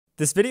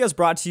This video is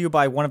brought to you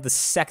by one of the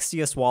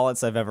sexiest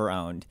wallets I've ever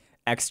owned,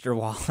 Extra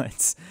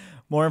Wallets.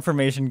 More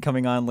information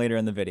coming on later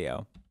in the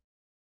video.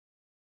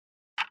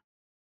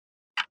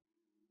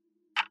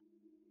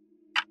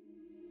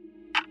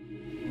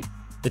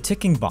 The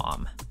ticking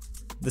bomb.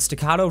 The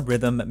staccato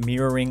rhythm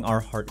mirroring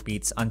our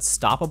heartbeat's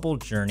unstoppable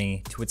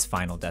journey to its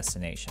final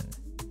destination.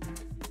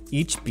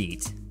 Each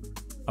beat,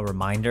 a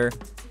reminder,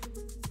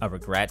 a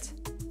regret,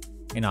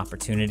 an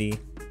opportunity,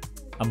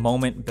 a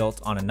moment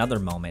built on another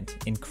moment,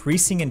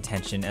 increasing in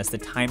tension as the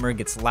timer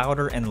gets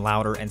louder and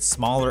louder and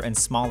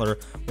smaller,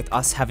 with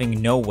us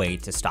having no way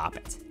to stop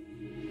it.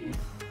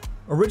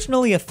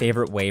 Originally a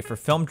favorite way for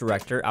film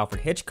director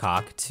Alfred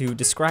Hitchcock to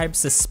describe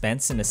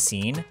suspense in a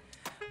scene,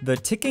 the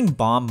ticking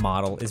bomb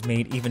model is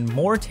made even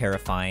more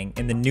terrifying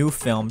in the new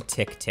film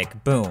Tick,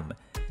 Tick, Boom,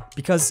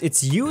 because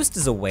it's used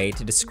as a way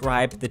to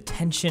describe the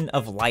tension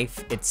of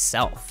life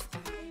itself.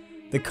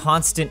 The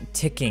constant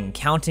ticking,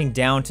 counting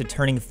down to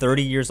turning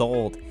 30 years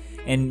old,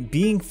 and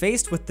being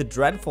faced with the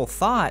dreadful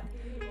thought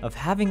of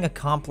having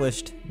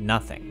accomplished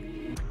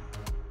nothing.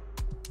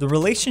 The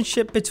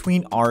relationship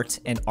between art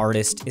and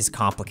artist is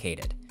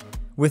complicated,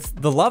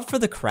 with the love for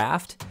the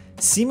craft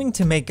seeming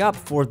to make up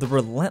for the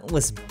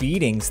relentless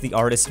beatings the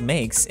artist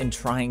makes in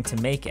trying to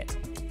make it.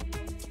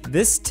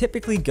 This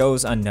typically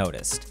goes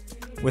unnoticed,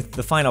 with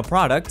the final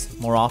product,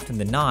 more often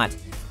than not,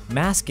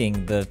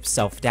 masking the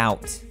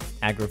self-doubt,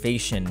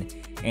 aggravation,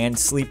 and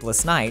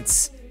sleepless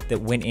nights that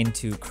went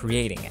into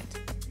creating it.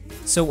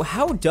 So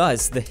how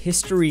does the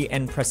history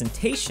and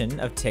presentation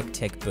of Tick,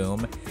 Tick,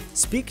 Boom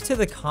speak to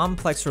the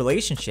complex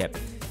relationship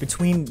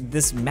between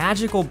this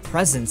magical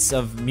presence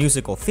of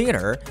musical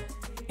theater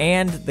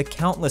and the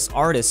countless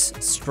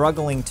artists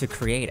struggling to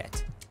create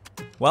it?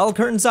 Well,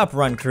 curtains up,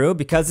 run crew,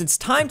 because it's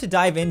time to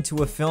dive into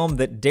a film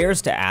that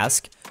dares to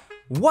ask,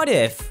 what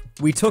if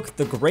we took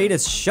The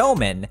Greatest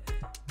Showman,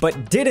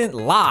 but didn't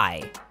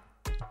lie?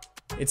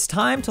 It's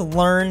time to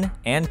learn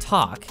and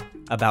talk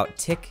about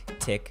Tick,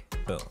 Tick,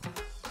 Boom.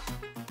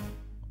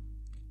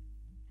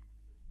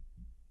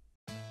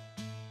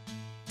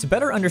 To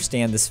better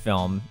understand this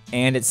film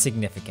and its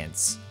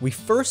significance, we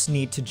first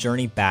need to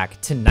journey back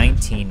to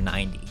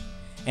 1990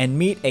 and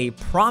meet a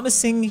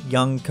promising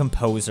young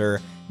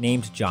composer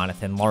named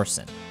Jonathan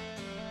Larson.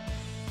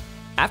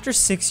 After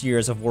 6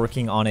 years of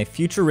working on a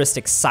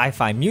futuristic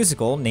sci-fi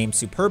musical named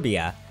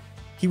Superbia,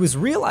 he was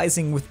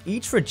realizing with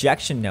each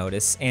rejection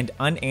notice and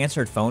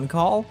unanswered phone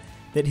call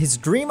that his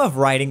dream of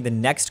writing the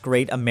next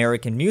great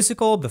American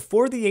musical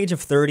before the age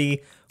of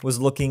 30 was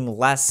looking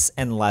less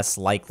and less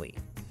likely.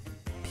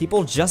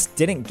 People just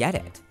didn't get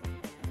it.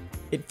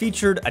 It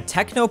featured a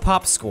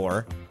techno-pop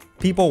score,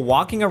 people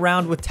walking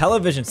around with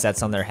television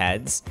sets on their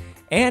heads,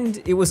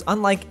 and it was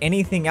unlike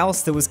anything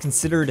else that was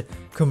considered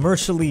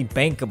commercially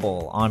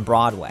bankable on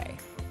Broadway.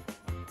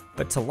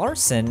 But to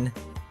Larson,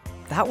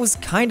 that was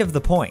kind of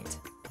the point.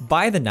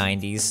 By the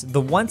 90s,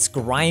 the once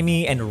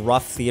grimy and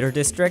rough theater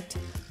district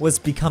was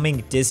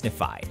becoming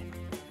Disneyfied,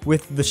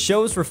 with the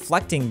shows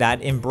reflecting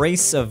that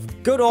embrace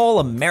of good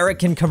old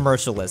American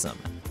commercialism.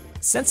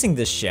 Sensing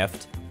this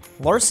shift,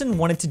 Larson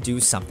wanted to do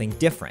something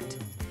different,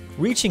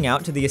 reaching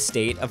out to the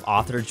estate of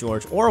author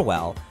George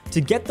Orwell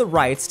to get the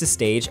rights to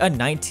stage a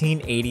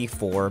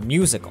 1984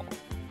 musical.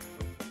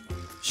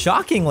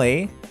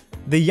 Shockingly,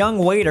 the young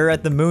waiter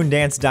at the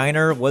Moondance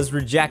Diner was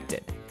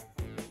rejected.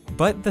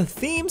 But the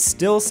theme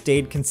still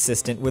stayed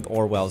consistent with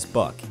Orwell's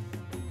book.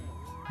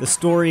 The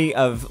story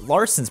of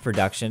Larson's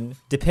production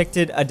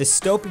depicted a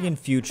dystopian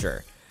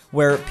future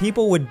where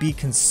people would be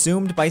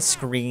consumed by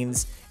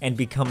screens and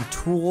become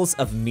tools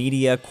of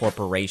media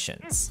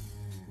corporations.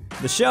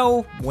 The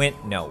show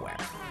went nowhere.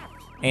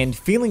 And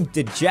feeling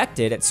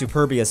dejected at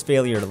Superbia's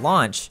failure to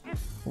launch,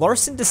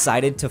 Larson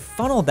decided to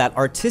funnel that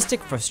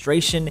artistic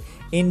frustration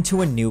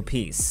into a new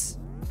piece.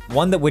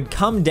 One that would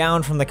come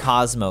down from the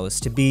cosmos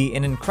to be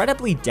an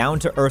incredibly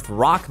down-to-earth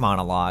rock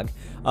monologue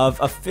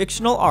of a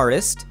fictional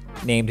artist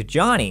named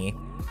Johnny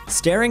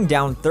staring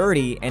down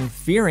 30 and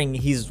fearing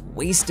he's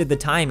wasted the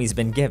time he's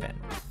been given.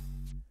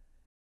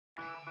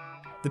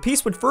 The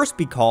piece would first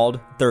be called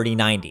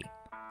 3090,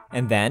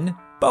 and then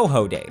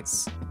Boho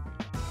Days.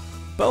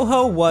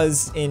 Boho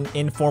was an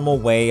informal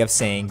way of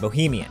saying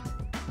bohemian.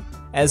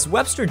 As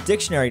Webster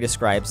Dictionary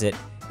describes it,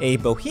 a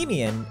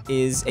bohemian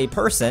is a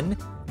person,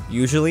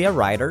 usually a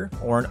writer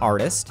or an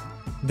artist,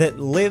 that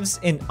lives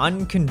an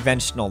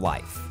unconventional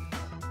life.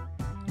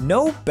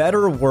 No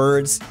better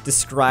words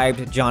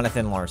described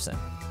Jonathan Larson.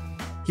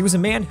 He was a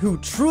man who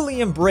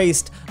truly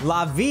embraced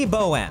la vie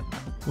bohème,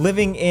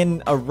 living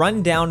in a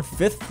rundown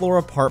 5th floor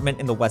apartment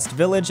in the West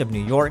Village of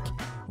New York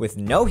with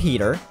no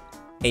heater,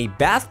 a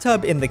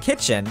bathtub in the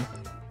kitchen,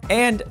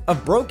 and a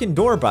broken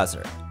door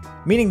buzzer,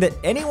 meaning that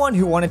anyone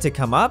who wanted to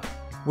come up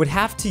would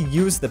have to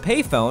use the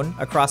payphone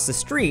across the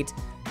street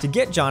to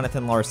get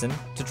Jonathan Larson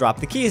to drop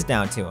the keys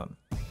down to him.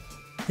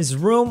 His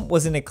room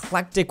was an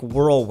eclectic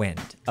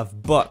whirlwind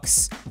of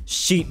books,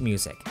 sheet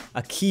music,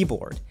 a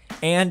keyboard,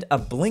 and a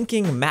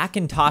blinking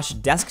Macintosh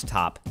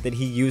desktop that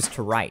he used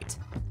to write.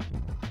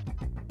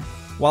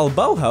 While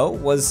boho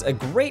was a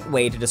great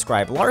way to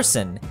describe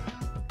Larson,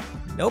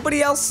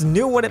 nobody else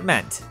knew what it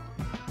meant.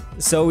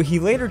 So he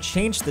later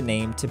changed the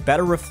name to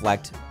better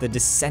reflect the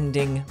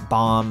descending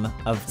bomb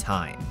of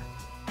time.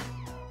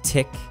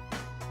 Tick,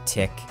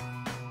 tick,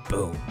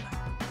 boom.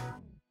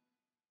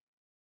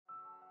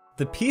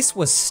 The piece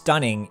was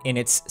stunning in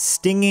its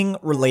stinging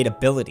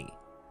relatability.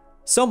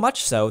 So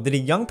much so that a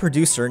young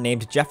producer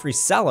named Jeffrey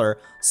Seller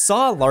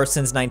saw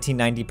Larson's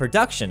 1990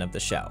 production of the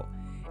show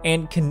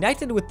and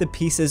connected with the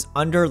piece's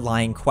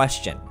underlying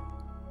question: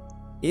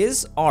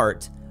 is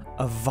art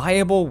a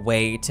viable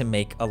way to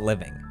make a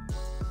living?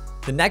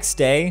 The next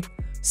day,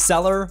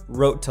 Seller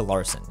wrote to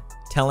Larson,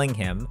 telling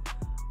him,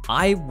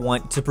 "I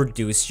want to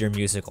produce your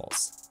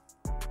musicals."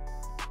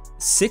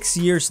 6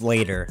 years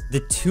later,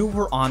 the two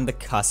were on the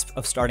cusp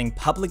of starting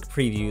public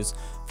previews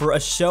for a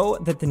show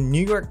that the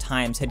New York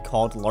Times had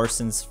called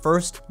Larson's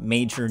first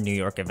major New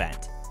York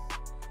event.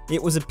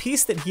 It was a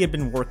piece that he had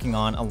been working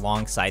on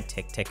alongside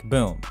Tick, Tick,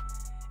 Boom,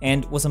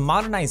 and was a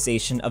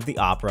modernization of the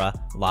opera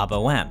La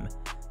Boheme,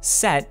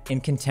 set in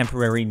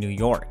contemporary New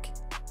York.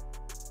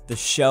 The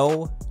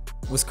show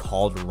was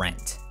called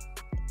Rent.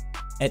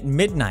 At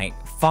midnight,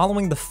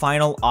 following the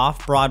final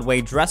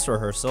off-Broadway dress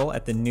rehearsal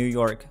at the New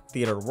York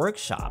Theater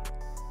Workshop,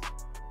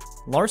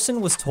 Larson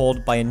was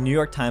told by a New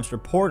York Times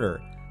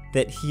reporter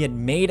that he had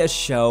made a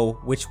show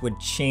which would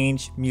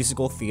change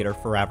musical theater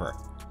forever.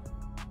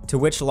 To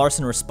which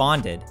Larson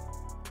responded,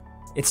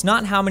 "It's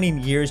not how many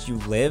years you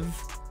live,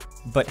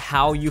 but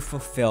how you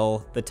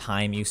fulfill the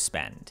time you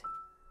spend."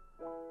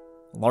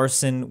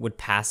 Larson would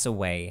pass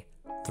away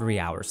 3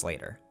 hours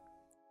later.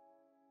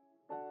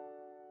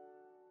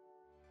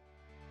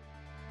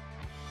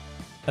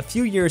 A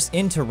few years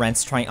into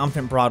Rent's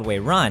triumphant Broadway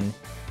run,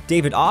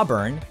 David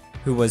Auburn,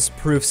 who was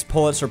Proof's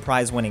Pulitzer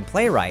Prize-winning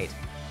playwright,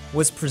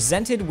 was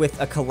presented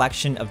with a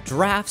collection of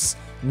drafts,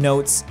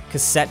 notes,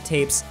 cassette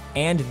tapes,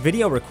 and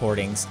video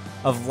recordings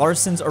of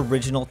Larson's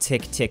original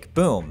Tick, Tick,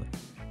 Boom,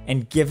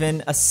 and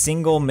given a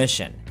single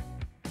mission: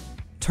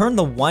 turn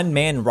the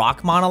one-man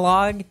rock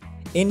monologue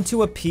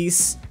into a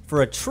piece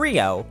for a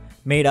trio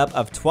made up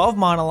of 12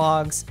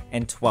 monologues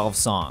and 12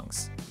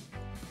 songs.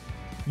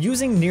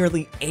 Using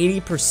nearly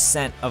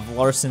 80% of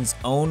Larson's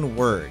own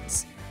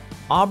words,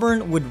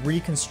 Auburn would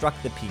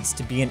reconstruct the piece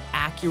to be an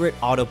accurate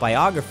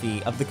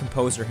autobiography of the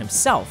composer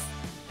himself,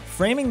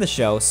 framing the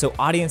show so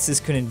audiences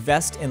could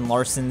invest in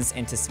Larson's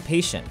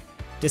anticipation,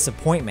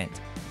 disappointment,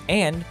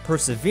 and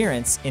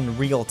perseverance in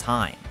real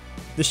time.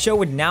 The show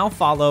would now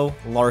follow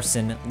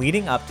Larson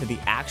leading up to the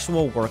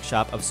actual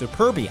workshop of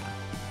Superbia,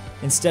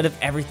 instead of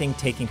everything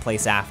taking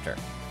place after.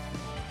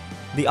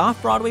 The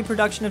off-Broadway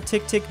production of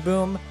Tick, Tick,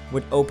 Boom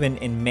would open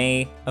in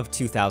May of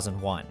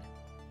 2001.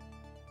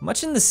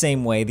 Much in the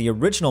same way the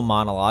original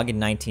monologue in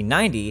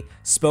 1990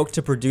 spoke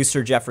to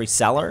producer Jeffrey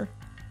Seller,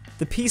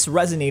 the piece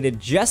resonated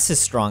just as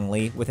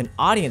strongly with an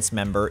audience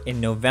member in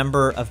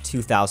November of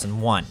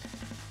 2001.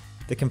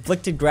 The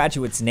conflicted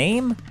graduate's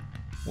name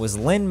was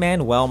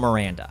Lin-Manuel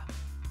Miranda,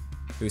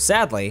 who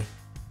sadly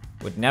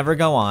would never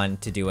go on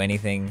to do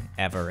anything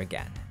ever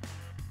again.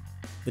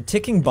 The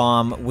ticking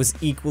bomb was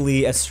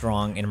equally as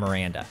strong in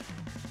Miranda,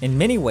 in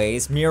many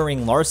ways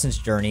mirroring Larson's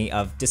journey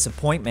of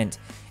disappointment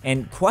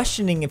and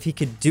questioning if he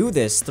could do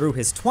this through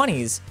his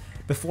 20s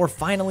before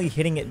finally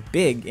hitting it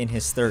big in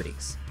his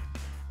 30s.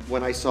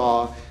 When I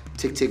saw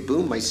Tick, Tick,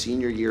 Boom my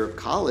senior year of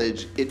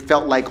college, it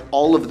felt like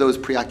all of those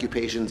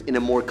preoccupations in a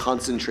more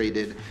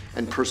concentrated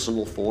and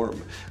personal form.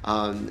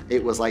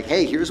 It was like,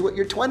 hey, here's what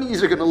your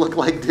 20s are gonna look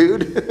like,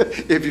 dude,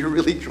 if you're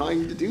really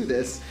trying to do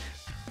this.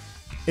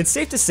 It's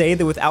safe to say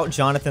that without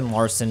Jonathan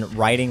Larson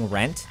writing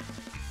Rent,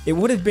 it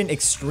would have been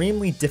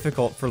extremely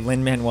difficult for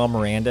Lin-Manuel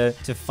Miranda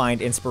to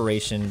find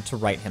inspiration to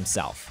write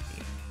himself.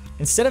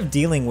 Instead of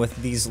dealing with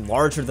these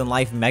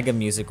larger-than-life mega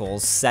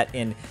musicals set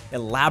in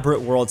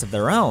elaborate worlds of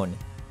their own,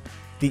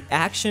 the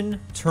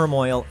action,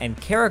 turmoil, and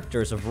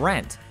characters of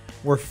Rent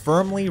were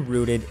firmly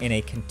rooted in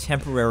a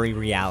contemporary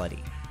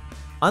reality,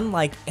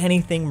 unlike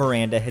anything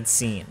Miranda had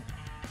seen.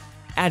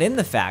 Add in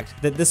the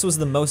fact that this was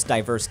the most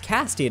diverse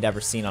cast he had ever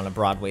seen on a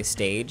Broadway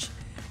stage,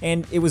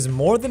 and it was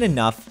more than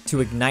enough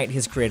to ignite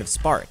his creative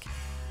spark.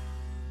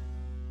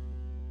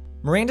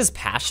 Miranda's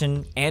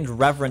passion and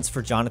reverence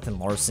for Jonathan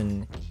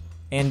Larson,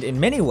 and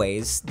in many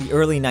ways, the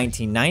early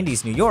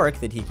 1990s New York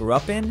that he grew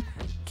up in,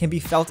 can be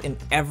felt in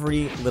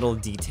every little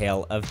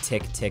detail of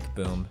Tick, Tick,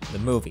 Boom, the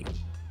movie.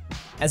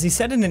 As he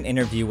said in an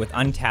interview with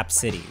Untapped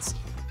Cities,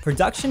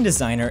 production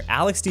designer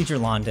Alex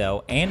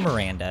DiGirlando and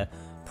Miranda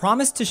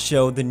promised to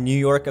show the New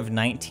York of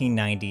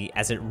 1990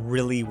 as it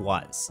really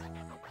was,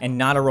 and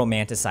not a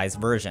romanticized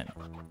version.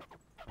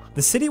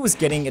 The city was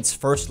getting its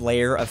first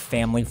layer of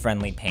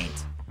family-friendly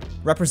paint,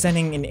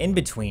 representing an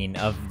in-between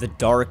of the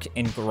dark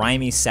and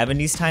grimy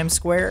 70s Times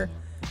Square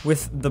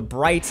with the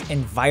bright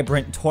and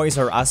vibrant Toys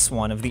R Us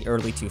one of the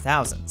early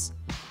 2000s.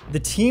 The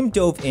team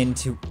dove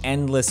into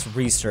endless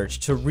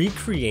research to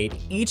recreate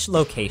each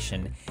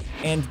location,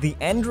 and the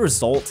end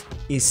result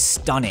is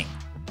stunning.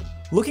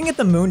 Looking at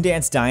the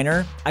Moondance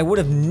Diner, I would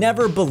have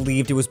never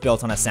believed it was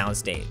built on a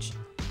soundstage.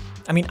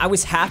 I mean, I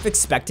was half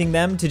expecting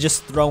them to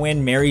just throw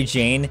in Mary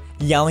Jane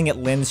yelling at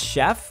Lynn's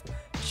chef,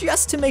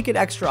 just to make it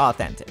extra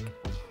authentic.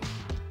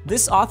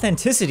 This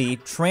authenticity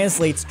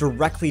translates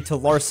directly to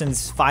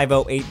Larson's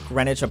 508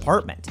 Greenwich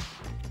apartment,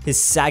 his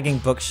sagging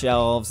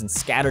bookshelves and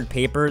scattered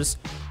papers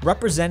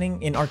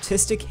representing an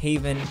artistic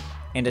haven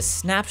and a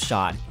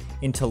snapshot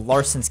into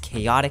Larson's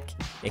chaotic,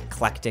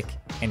 eclectic,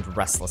 and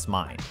restless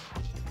mind.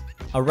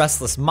 A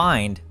restless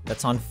mind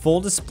that's on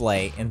full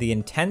display in the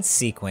intense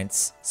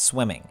sequence,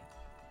 Swimming.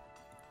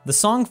 The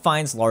song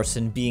finds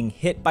Larson being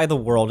hit by the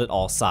world at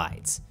all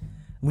sides,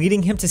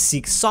 leading him to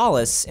seek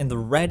solace in the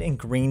red and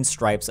green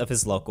stripes of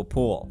his local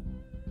pool.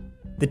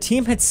 The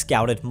team had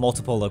scouted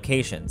multiple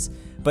locations,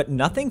 but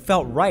nothing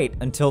felt right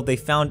until they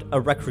found a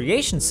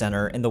recreation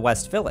center in the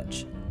West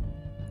Village.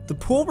 The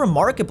pool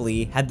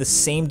remarkably had the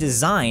same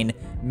design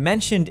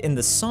mentioned in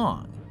the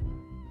song.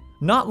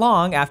 Not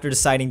long after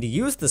deciding to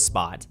use the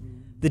spot,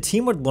 the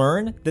team would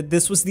learn that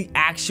this was the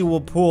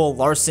actual pool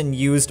Larson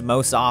used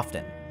most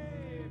often.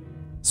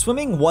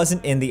 Swimming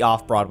wasn't in the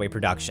off-Broadway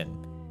production,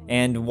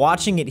 and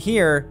watching it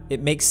here,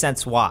 it makes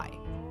sense why.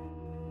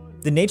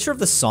 The nature of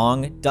the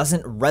song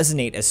doesn't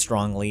resonate as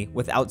strongly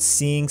without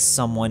seeing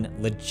someone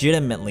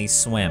legitimately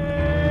swim.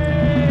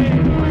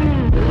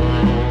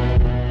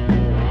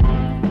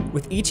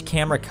 With each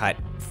camera cut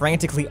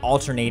frantically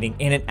alternating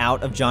in and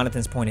out of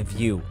Jonathan's point of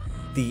view,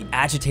 the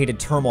agitated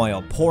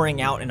turmoil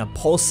pouring out in a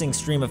pulsing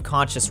stream of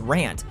conscious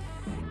rant,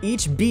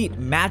 each beat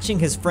matching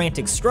his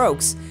frantic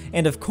strokes,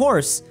 and of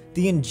course,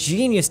 the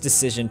ingenious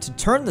decision to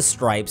turn the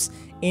stripes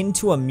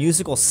into a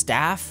musical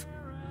staff,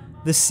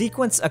 the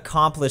sequence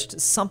accomplished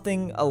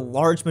something a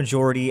large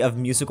majority of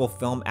musical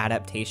film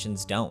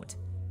adaptations don't.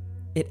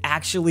 It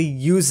actually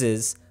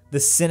uses the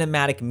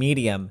cinematic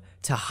medium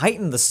to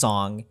heighten the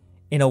song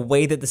in a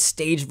way that the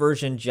stage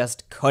version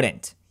just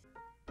couldn't.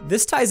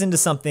 This ties into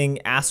something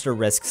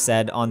Asterisk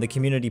said on the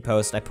community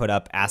post I put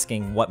up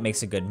asking what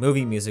makes a good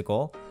movie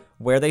musical,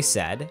 where they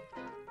said,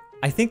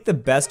 "I think the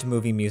best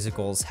movie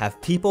musicals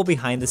have people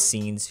behind the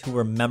scenes who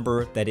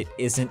remember that it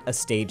isn't a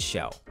stage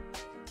show,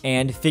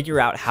 and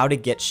figure out how to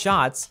get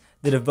shots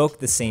that evoke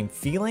the same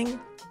feeling,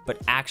 but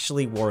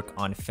actually work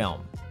on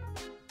film."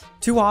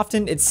 Too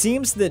often, it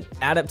seems that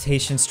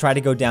adaptations try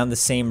to go down the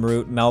same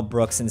route Mel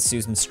Brooks and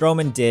Susan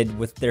Stroman did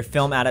with their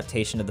film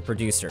adaptation of The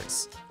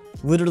Producers,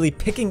 literally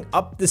picking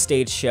up the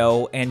stage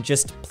show and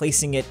just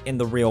placing it in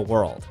the real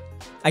world.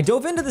 I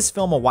dove into this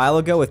film a while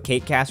ago with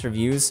KateCast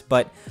reviews,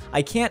 but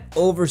I can't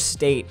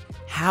overstate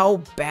how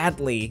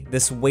badly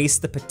this wastes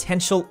the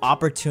potential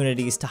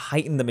opportunities to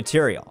heighten the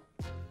material.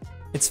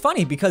 It's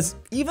funny because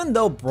even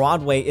though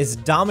Broadway is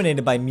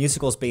dominated by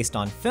musicals based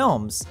on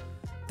films,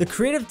 the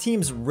creative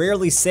teams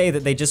rarely say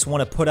that they just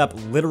want to put up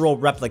literal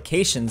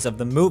replications of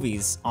the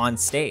movies on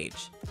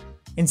stage.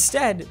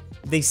 Instead,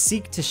 they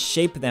seek to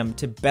shape them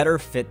to better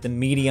fit the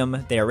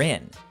medium they're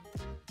in.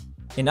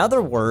 In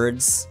other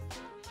words,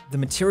 the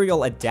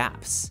material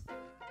adapts.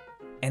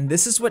 And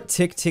this is what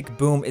Tick, Tick,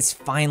 Boom is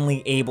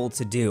finally able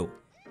to do,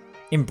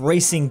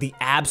 embracing the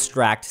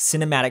abstract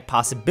cinematic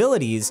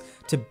possibilities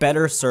to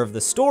better serve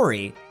the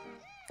story,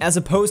 as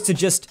opposed to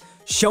just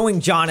showing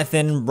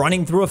Jonathan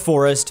running through a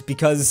forest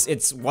because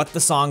it's what the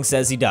song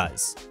says he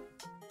does.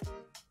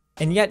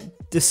 And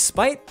yet,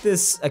 despite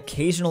this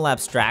occasional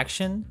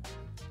abstraction,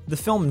 the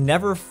film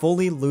never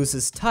fully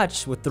loses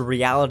touch with the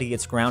reality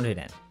it's grounded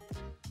in.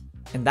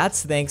 And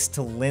that's thanks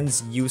to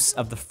Lynn's use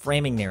of the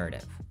framing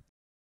narrative.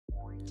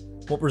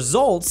 What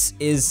results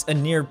is a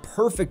near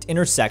perfect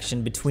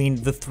intersection between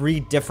the three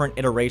different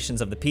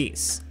iterations of the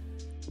piece.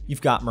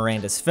 You've got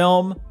Miranda's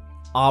film,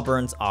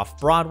 Auburn's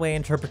off-Broadway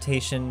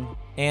interpretation,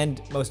 and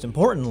most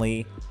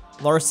importantly,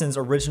 Larson's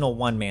original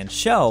one-man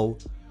show,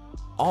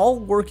 all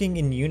working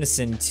in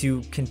unison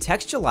to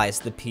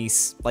contextualize the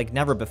piece like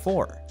never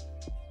before.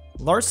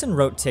 Larson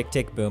wrote Tick,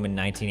 Tick, Boom in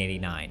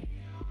 1989,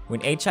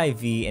 when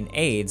HIV and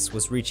AIDS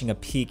was reaching a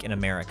peak in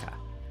America.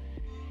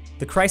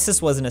 The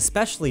crisis was an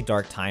especially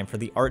dark time for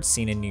the art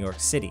scene in New York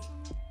City,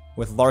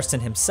 with Larson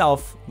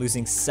himself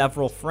losing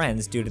several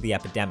friends due to the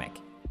epidemic.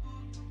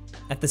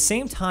 At the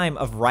same time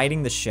of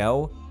writing the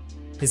show,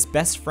 his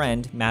best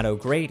friend, Matt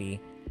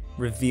O'Grady,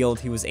 revealed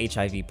he was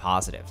HIV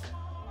positive.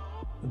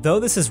 Though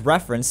this is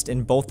referenced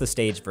in both the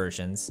stage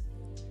versions,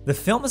 the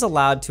film is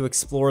allowed to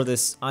explore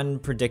this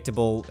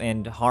unpredictable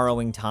and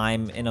harrowing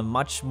time in a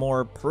much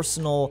more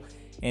personal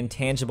and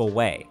tangible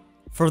way,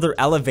 further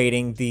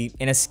elevating the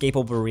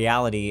inescapable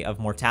reality of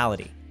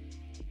mortality,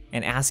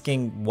 and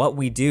asking what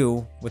we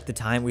do with the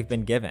time we've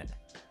been given.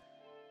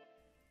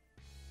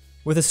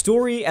 With a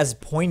story as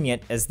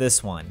poignant as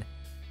this one,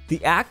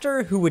 the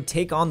actor who would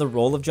take on the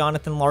role of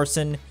Jonathan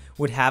Larson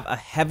would have a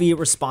heavy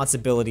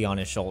responsibility on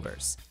his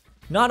shoulders.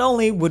 Not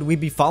only would we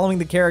be following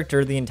the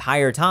character the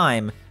entire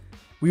time,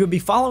 we would be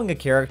following a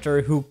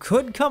character who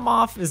could come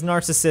off as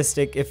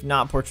narcissistic if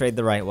not portrayed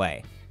the right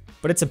way.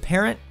 But it's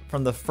apparent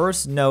from the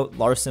first note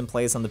Larson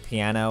plays on the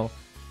piano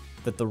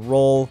that the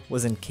role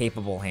was in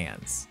capable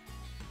hands.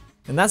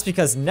 And that's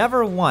because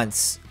never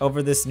once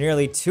over this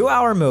nearly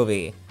 2-hour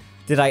movie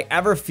did I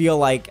ever feel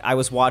like I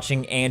was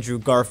watching Andrew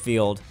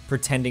Garfield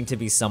pretending to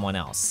be someone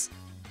else.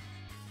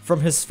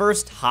 From his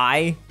first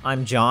 "Hi,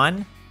 I'm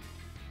John,"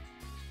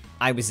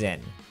 I was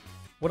in.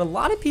 What a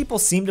lot of people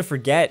seem to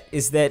forget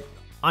is that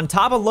on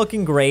top of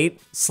looking great,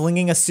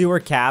 slinging a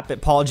sewer cap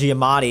at Paul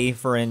Giamatti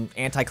for an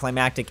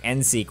anticlimactic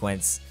end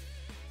sequence,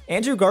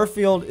 Andrew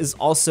Garfield is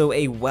also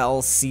a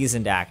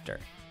well-seasoned actor.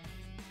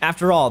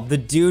 After all, the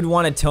dude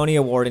won a Tony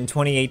Award in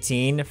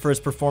 2018 for his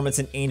performance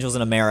in Angels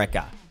in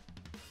America,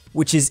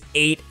 which is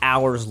 8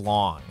 hours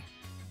long.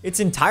 It's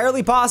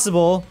entirely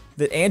possible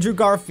that Andrew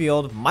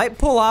Garfield might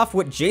pull off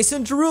what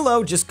Jason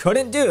Derulo just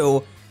couldn't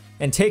do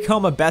and take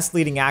home a Best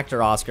Leading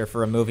Actor Oscar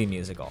for a movie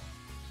musical.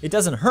 It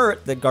doesn't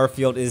hurt that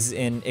Garfield is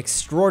in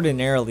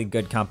extraordinarily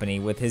good company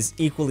with his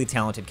equally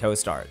talented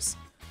co-stars.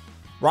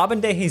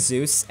 Robin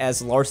DeJesus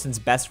as Larson's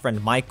best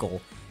friend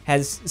Michael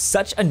has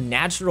such a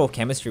natural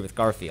chemistry with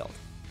Garfield.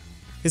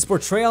 His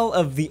portrayal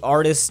of the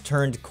artist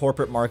turned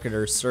corporate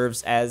marketer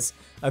serves as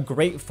a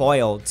great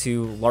foil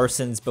to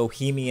Larson's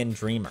bohemian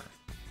dreamer.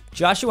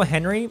 Joshua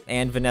Henry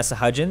and Vanessa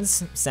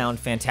Hudgens sound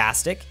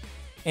fantastic,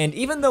 and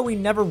even though we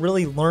never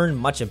really learn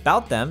much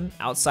about them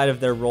outside of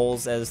their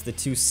roles as the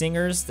two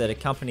singers that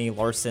accompany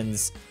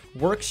Larson's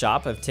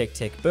workshop of Tick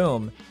Tick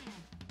Boom,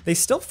 they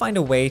still find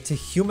a way to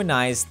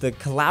humanize the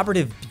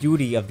collaborative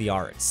beauty of the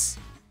arts.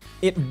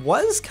 It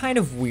was kind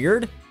of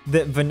weird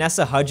that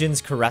Vanessa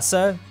Hudgens'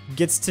 Caressa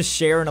gets to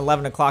share an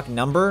 11 o'clock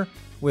number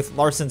with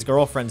Larson's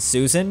girlfriend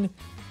Susan,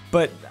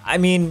 but I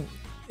mean,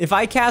 if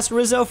I cast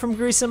Rizzo from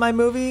Grease in my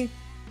movie,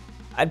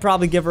 I'd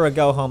probably give her a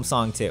go-home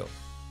song too.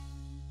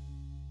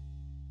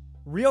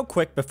 Real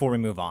quick before we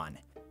move on,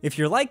 if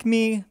you're like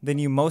me, then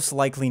you most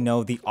likely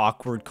know the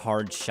awkward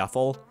card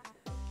shuffle.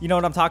 You know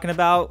what I'm talking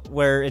about?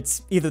 Where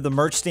it's either the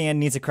merch stand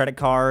needs a credit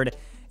card,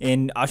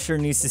 an usher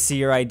needs to see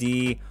your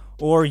ID,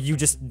 or you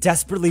just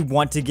desperately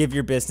want to give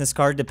your business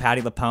card to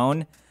Patti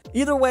LuPone.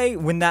 Either way,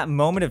 when that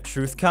moment of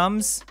truth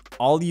comes,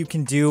 all you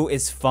can do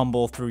is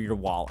fumble through your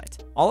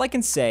wallet. All I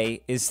can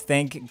say is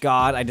thank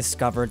God I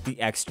discovered the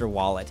extra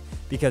wallet,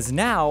 because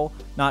now,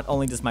 not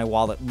only does my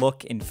wallet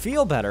look and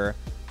feel better,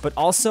 but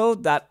also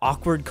that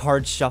awkward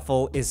card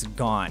shuffle is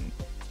gone.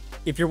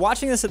 If you're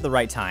watching this at the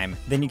right time,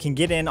 then you can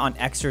get in on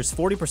Extra's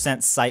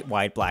 40%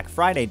 site-wide Black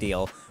Friday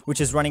deal,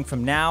 which is running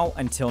from now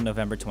until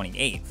November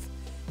 28th.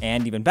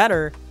 And even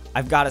better,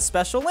 I've got a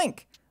special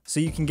link, so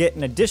you can get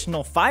an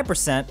additional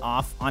 5%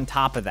 off on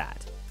top of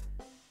that.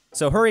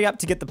 So hurry up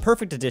to get the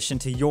perfect addition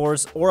to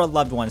yours or a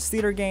loved one's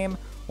theater game,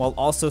 while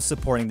also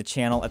supporting the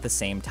channel at the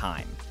same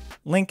time.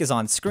 Link is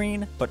on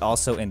screen, but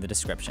also in the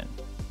description.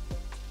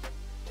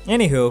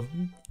 Anywho,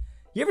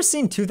 you ever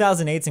seen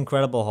 2008's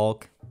Incredible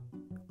Hulk?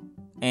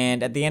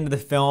 And at the end of the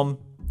film,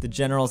 the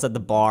general's at the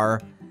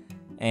bar,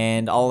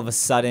 and all of a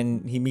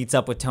sudden, he meets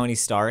up with Tony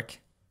Stark.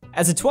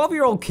 As a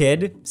 12-year-old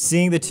kid,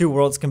 seeing the two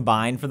worlds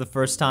combine for the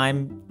first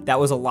time, that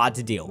was a lot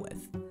to deal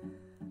with.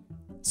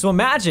 So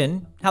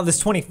imagine how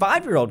this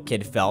 25-year-old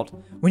kid felt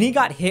when he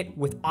got hit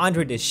with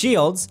Andre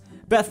DeShields,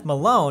 Beth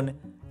Malone,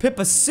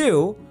 Pippa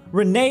Sue,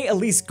 Renee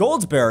Elise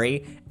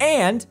Goldsberry,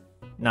 and,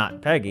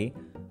 not Peggy,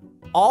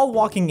 all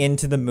walking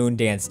into the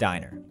Moondance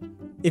Diner.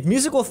 If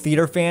musical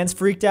theater fans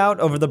freaked out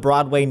over the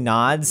Broadway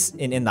nods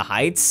in The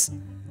Heights,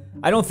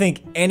 I don't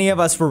think any of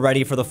us were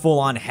ready for the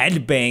full-on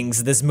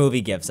headbangs this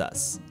movie gives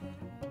us.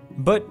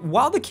 But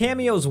while the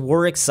cameos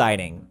were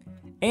exciting,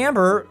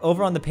 Amber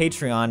over on the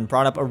Patreon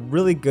brought up a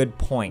really good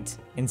point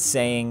in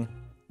saying,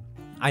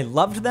 I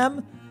loved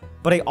them,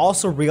 but I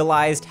also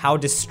realized how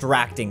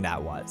distracting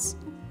that was.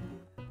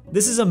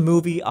 This is a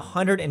movie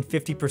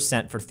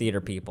 150% for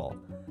theater people,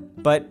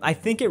 but I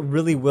think it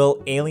really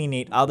will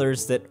alienate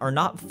others that are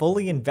not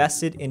fully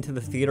invested into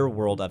the theater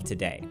world of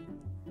today.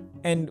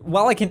 And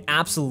while I can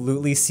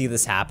absolutely see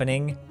this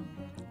happening,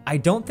 I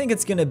don't think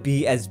it's gonna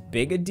be as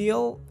big a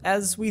deal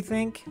as we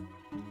think.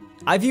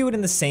 I view it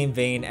in the same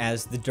vein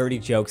as the dirty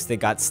jokes that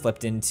got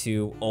slipped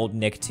into old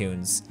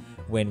Nicktoons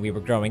when we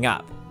were growing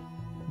up.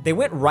 They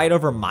went right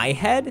over my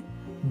head,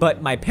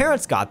 but my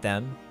parents got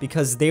them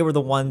because they were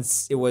the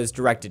ones it was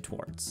directed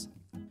towards.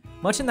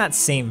 Much in that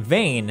same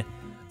vein,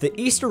 the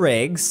Easter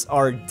eggs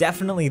are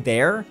definitely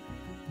there,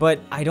 but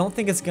I don't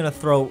think it's gonna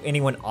throw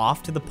anyone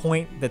off to the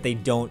point that they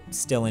don't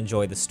still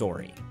enjoy the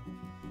story.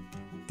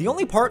 The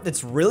only part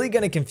that's really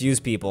gonna confuse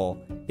people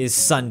is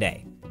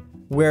Sunday,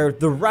 where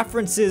the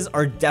references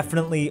are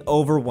definitely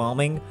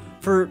overwhelming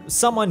for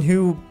someone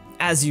who,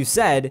 as you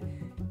said,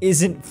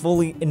 isn't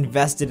fully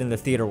invested in the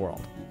theater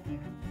world.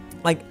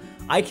 Like,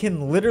 I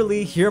can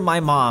literally hear my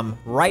mom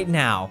right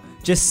now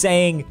just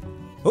saying,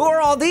 who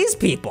are all these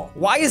people?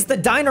 Why is the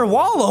diner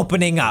wall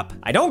opening up?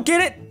 I don't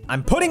get it.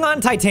 I'm putting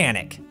on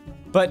Titanic.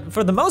 But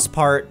for the most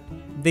part,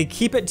 they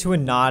keep it to a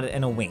nod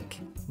and a wink,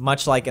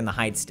 much like in The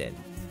Heights did,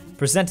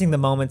 presenting the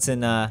moments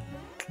in a,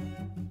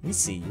 we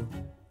see you,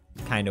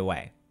 kind of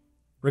way.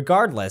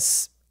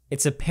 Regardless,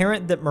 it's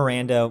apparent that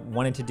Miranda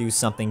wanted to do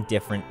something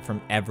different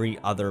from every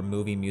other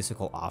movie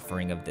musical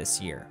offering of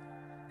this year.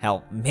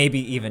 Hell, maybe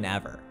even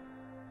ever.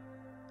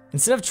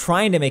 Instead of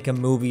trying to make a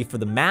movie for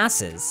the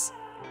masses,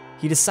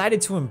 he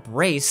decided to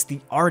embrace the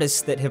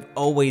artists that have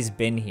always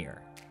been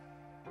here.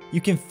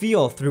 You can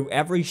feel through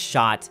every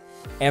shot,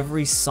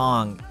 every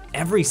song,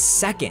 every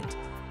second,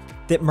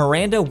 that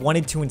Miranda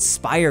wanted to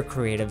inspire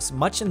creatives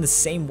much in the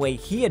same way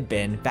he had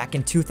been back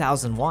in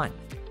 2001.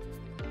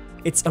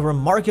 It's a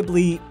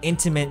remarkably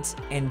intimate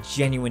and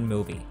genuine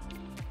movie,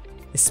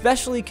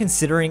 especially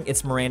considering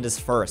it's Miranda's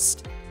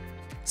first,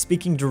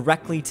 speaking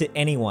directly to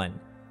anyone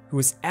who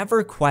has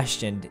ever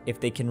questioned if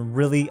they can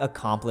really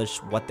accomplish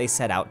what they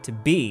set out to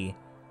be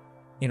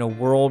in a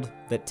world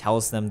that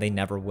tells them they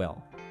never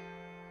will.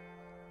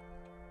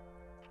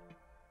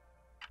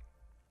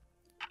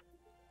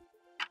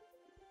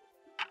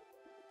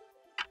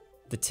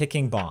 The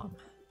ticking bomb.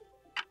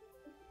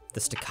 The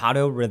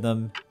staccato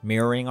rhythm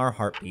mirroring our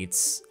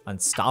heartbeats'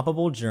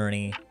 unstoppable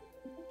journey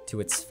to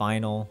its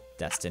final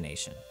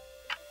destination.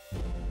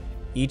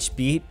 Each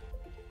beat,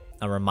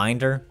 a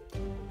reminder,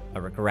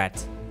 a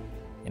regret,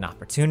 an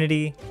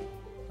opportunity,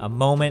 a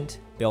moment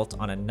built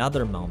on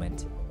another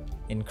moment,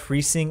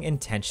 increasing in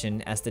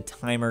tension as the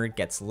timer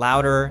gets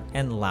louder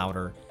and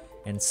louder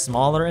and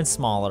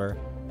smaller,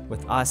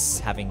 with us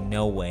having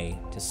no way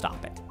to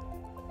stop it.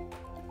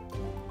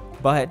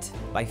 But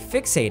by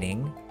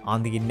fixating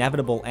on the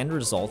inevitable end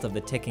result of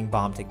the ticking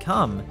bomb to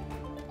come,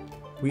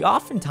 we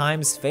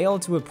oftentimes fail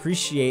to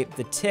appreciate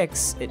the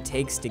ticks it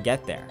takes to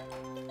get there.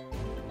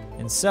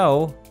 And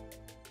so,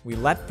 we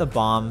let the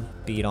bomb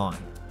beat on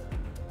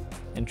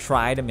and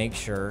try to make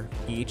sure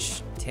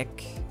each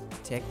tick,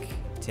 tick,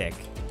 tick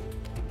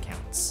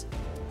counts.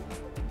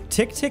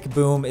 Tick, Tick,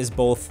 Boom is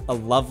both a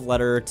love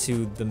letter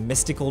to the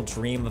mystical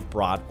dream of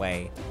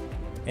Broadway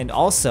and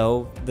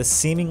also the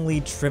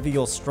seemingly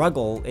trivial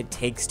struggle it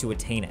takes to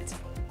attain it.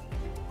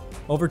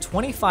 Over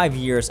 25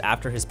 years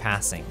after his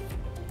passing,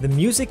 the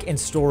music and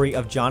story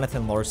of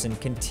Jonathan Larson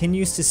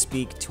continues to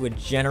speak to a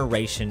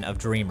generation of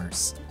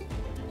dreamers.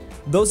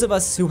 Those of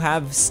us who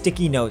have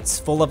sticky notes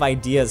full of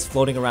ideas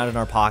floating around in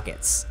our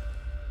pockets.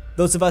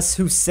 Those of us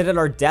who sit at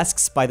our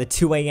desks by the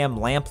 2 a.m.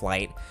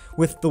 lamplight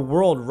with the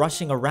world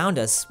rushing around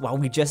us while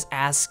we just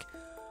ask,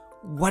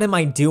 what am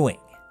I doing?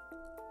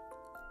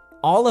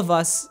 All of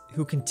us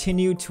who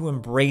continue to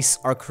embrace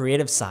our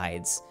creative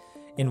sides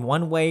in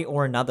one way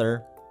or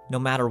another, no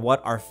matter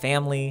what our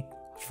family,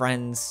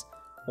 friends,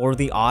 or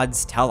the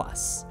odds tell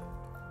us.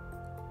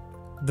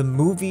 The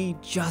movie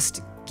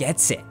just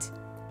gets it.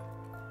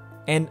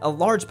 And a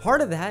large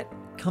part of that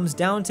comes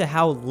down to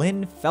how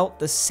Lin felt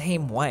the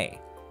same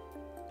way.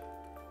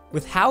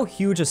 With how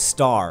huge a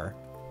star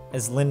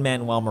as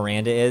Lin-Manuel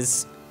Miranda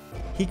is,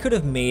 he could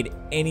have made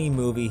any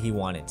movie he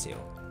wanted to.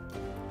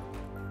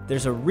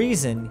 There's a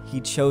reason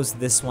he chose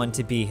this one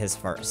to be his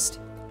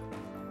first.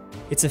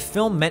 It's a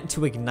film meant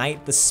to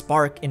ignite the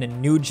spark in a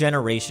new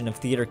generation of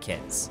theater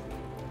kids,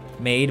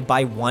 made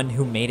by one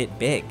who made it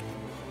big.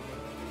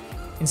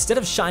 Instead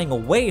of shying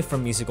away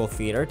from musical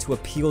theater to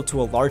appeal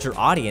to a larger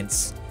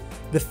audience,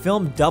 the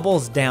film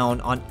doubles down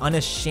on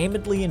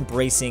unashamedly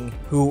embracing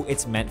who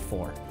it's meant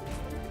for.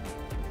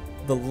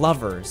 The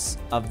lovers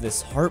of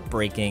this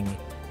heartbreaking,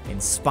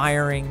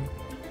 inspiring,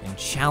 and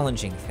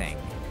challenging thing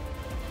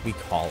we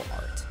call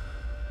art.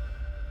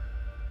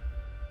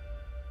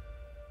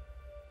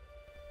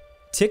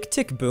 Tick,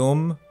 Tick,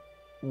 Boom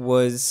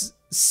was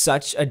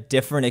such a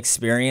different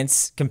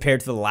experience compared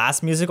to the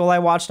last musical I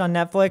watched on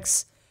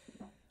Netflix.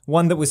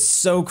 One that was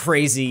so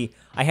crazy,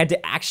 I had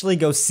to actually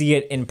go see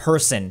it in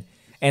person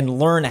and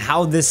learn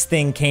how this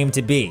thing came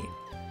to be.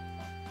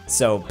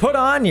 So put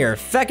on your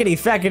feckety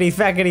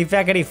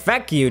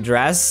feck you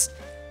dress,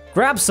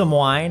 grab some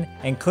wine,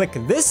 and click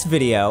this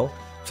video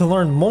to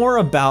learn more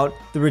about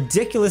the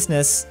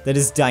ridiculousness that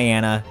is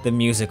Diana the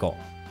musical.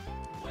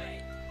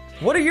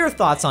 What are your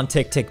thoughts on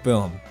Tick, Tick,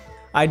 Boom?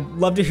 I'd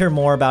love to hear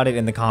more about it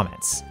in the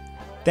comments.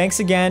 Thanks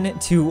again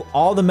to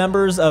all the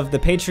members of the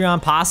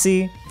Patreon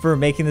posse for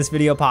making this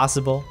video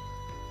possible.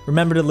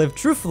 Remember to live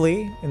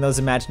truthfully in those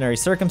imaginary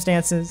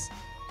circumstances,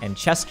 and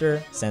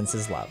Chester sends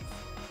his love.